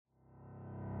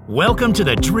Welcome to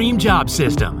the Dream Job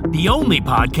System, the only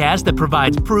podcast that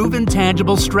provides proven,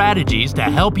 tangible strategies to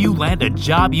help you land a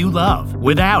job you love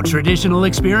without traditional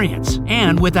experience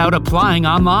and without applying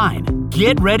online.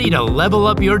 Get ready to level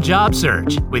up your job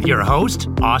search with your host,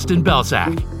 Austin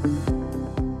Belsak.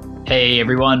 Hey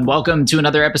everyone, welcome to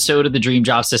another episode of the Dream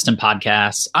Job System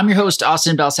podcast. I'm your host,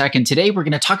 Austin Belsak, and today we're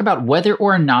going to talk about whether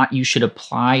or not you should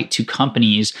apply to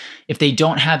companies if they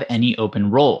don't have any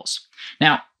open roles.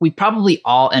 Now, we probably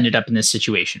all ended up in this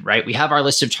situation, right? We have our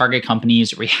list of target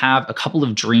companies, we have a couple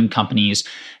of dream companies,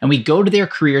 and we go to their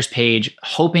careers page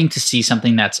hoping to see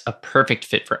something that's a perfect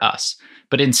fit for us.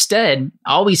 But instead,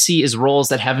 all we see is roles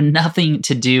that have nothing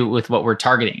to do with what we're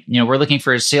targeting. We're looking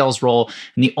for a sales role,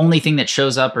 and the only thing that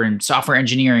shows up are in software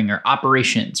engineering or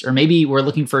operations, or maybe we're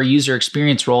looking for a user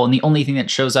experience role, and the only thing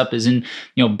that shows up is in,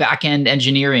 back-end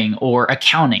engineering or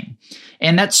accounting.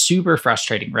 And that's super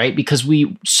frustrating, right? Because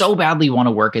we so badly want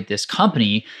to work at this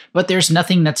company, but there's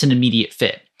nothing that's an immediate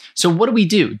fit. So what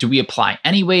do? Do we apply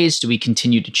anyways? Do we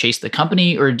continue to chase the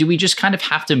company? Or do we just kind of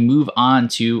have to move on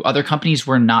to other companies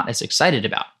we're not as excited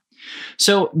about?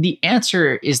 So the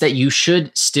answer is that you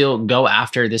should still go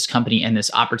after this company and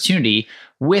this opportunity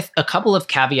with a couple of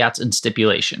caveats and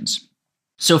stipulations.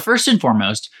 So first and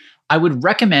foremost, I would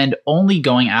recommend only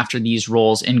going after these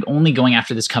roles and only going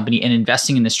after this company and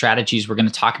investing in the strategies we're going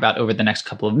to talk about over the next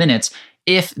couple of minutes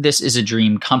if this is a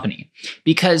dream company.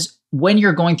 Because when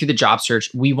you're going through the job search,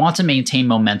 we want to maintain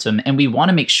momentum and we want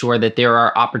to make sure that there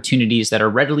are opportunities that are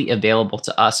readily available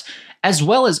to us, as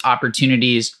well as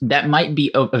opportunities that might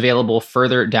be available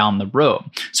further down the road.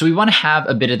 So we want to have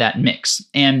a bit of that mix.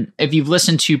 And if you've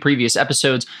listened to previous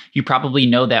episodes, you probably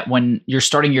know that when you're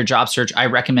starting your job search, I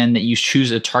recommend that you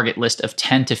choose a target list of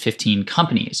 10 to 15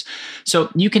 companies. So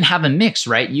you can have a mix,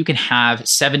 right? You can have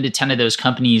 7 to 10 of those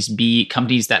companies be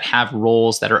companies that have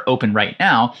roles that are open right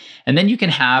now. And then you can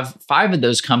have 5 of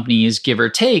those companies, give or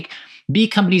take, be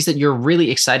companies that you're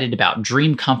really excited about,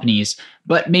 dream companies,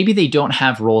 but maybe they don't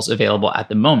have roles available at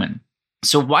the moment.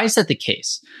 So why is that the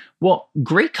case? Well,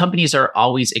 great companies are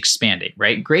always expanding,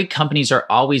 right? Great companies are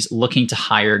always looking to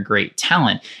hire great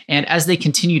talent. And as they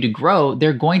continue to grow,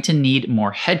 they're going to need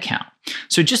more headcount.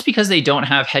 So just because they don't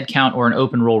have headcount or an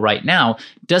open role right now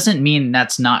doesn't mean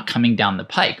that's not coming down the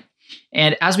pike.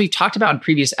 And as we've talked about in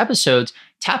previous episodes,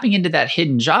 tapping into that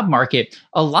hidden job market,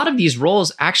 a lot of these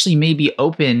roles actually may be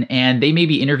open and they may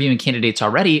be interviewing candidates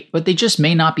already, but they just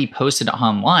may not be posted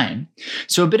online.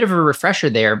 So a bit of a refresher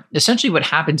there, essentially what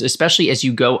happens, especially as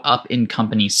you go up in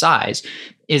company size,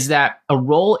 is that a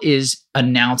role is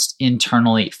announced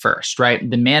internally first, right?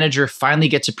 The manager finally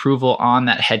gets approval on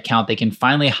that headcount. They can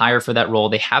finally hire for that role.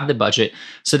 They have the budget.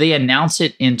 So they announce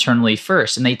it internally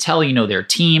first and they tell, their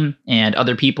team and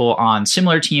other people on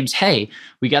similar teams, hey,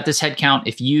 we got this headcount.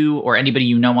 If you or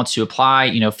anybody wants to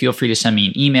apply, feel free to send me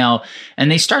an email. And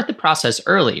they start the process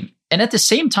early. And at the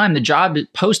same time, the job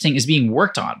posting is being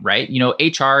worked on, right?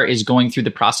 HR is going through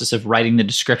the process of writing the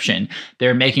description.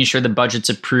 They're making sure the budget's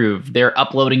approved. They're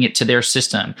uploading it to their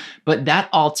system. But that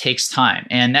all takes time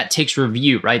and that takes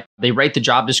review, right? They write the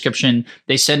job description.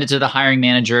 They send it to the hiring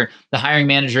manager. The hiring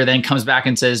manager then comes back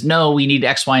and says, no, we need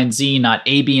X, Y, and Z, not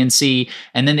A, B, and C.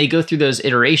 And then they go through those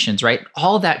iterations, right?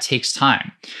 All that takes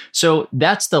time. So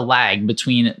that's the lag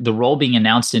between the role being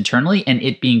announced internally and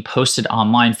it being posted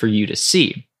online for you to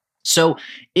see. So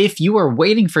if you are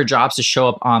waiting for jobs to show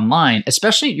up online,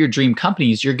 especially at your dream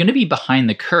companies, you're going to be behind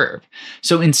the curve.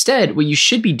 So instead, what you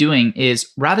should be doing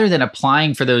is rather than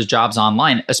applying for those jobs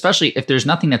online, especially if there's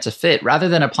nothing that's a fit, rather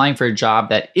than applying for a job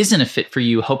that isn't a fit for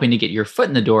you, hoping to get your foot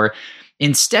in the door,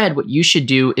 instead, what you should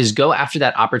do is go after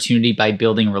that opportunity by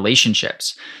building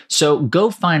relationships. So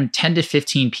go find 10 to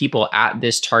 15 people at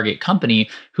this target company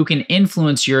who can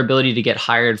influence your ability to get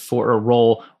hired for a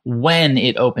role when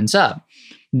it opens up.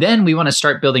 Then we want to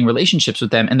start building relationships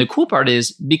with them. And the cool part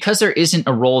is because there isn't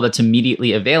a role that's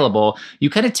immediately available, you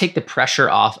kind of take the pressure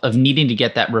off of needing to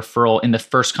get that referral in the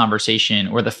first conversation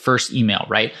or the first email,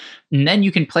 right? And then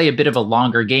you can play a bit of a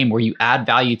longer game where you add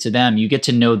value to them, you get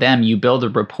to know them, you build a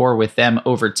rapport with them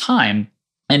over time.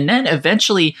 And then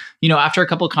eventually, after a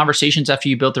couple of conversations, after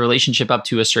you built the relationship up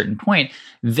to a certain point,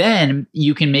 then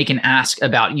you can make an ask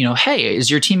about, hey, is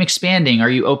your team expanding? Are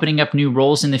you opening up new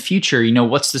roles in the future?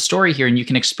 What's the story here? And you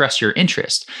can express your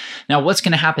interest. Now, what's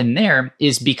going to happen there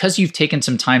is because you've taken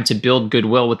some time to build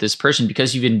goodwill with this person,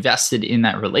 because you've invested in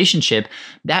that relationship,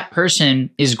 that person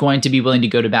is going to be willing to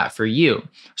go to bat for you.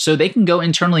 So they can go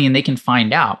internally and they can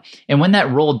find out. And when that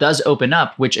role does open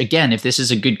up, which again, if this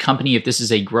is a good company, if this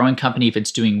is a growing company, if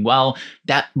it's doing well,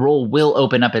 that role will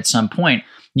open up at some point.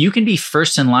 You can be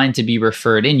first in line to be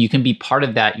referred in. You can be part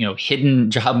of that, hidden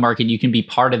job market. You can be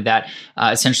part of that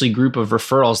essentially group of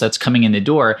referrals that's coming in the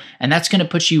door, and that's going to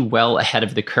put you well ahead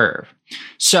of the curve.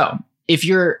 So if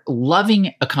you're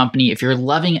loving a company, if you're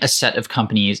loving a set of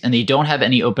companies and they don't have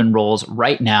any open roles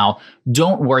right now,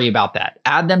 don't worry about that.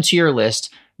 Add them to your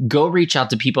list. Go reach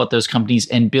out to people at those companies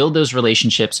and build those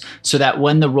relationships so that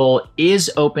when the role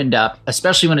is opened up,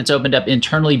 especially when it's opened up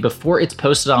internally before it's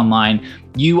posted online,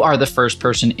 you are the first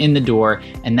person in the door,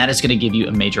 and that is going to give you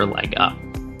a major leg up.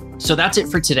 So that's it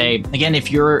for today. Again,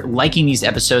 if you're liking these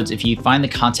episodes, if you find the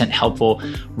content helpful,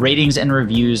 ratings and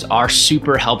reviews are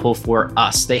super helpful for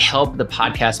us. They help the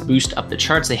podcast boost up the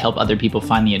charts. They help other people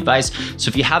find the advice. So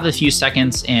if you have a few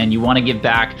seconds and you want to give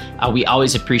back, we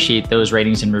always appreciate those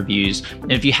ratings and reviews.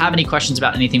 And if you have any questions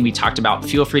about anything we talked about,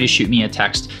 feel free to shoot me a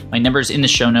text. My number is in the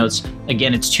show notes.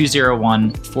 Again, it's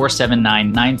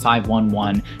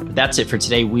 201-479-9511. But that's it for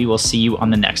today. We will see you on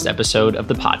the next episode of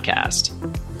the podcast.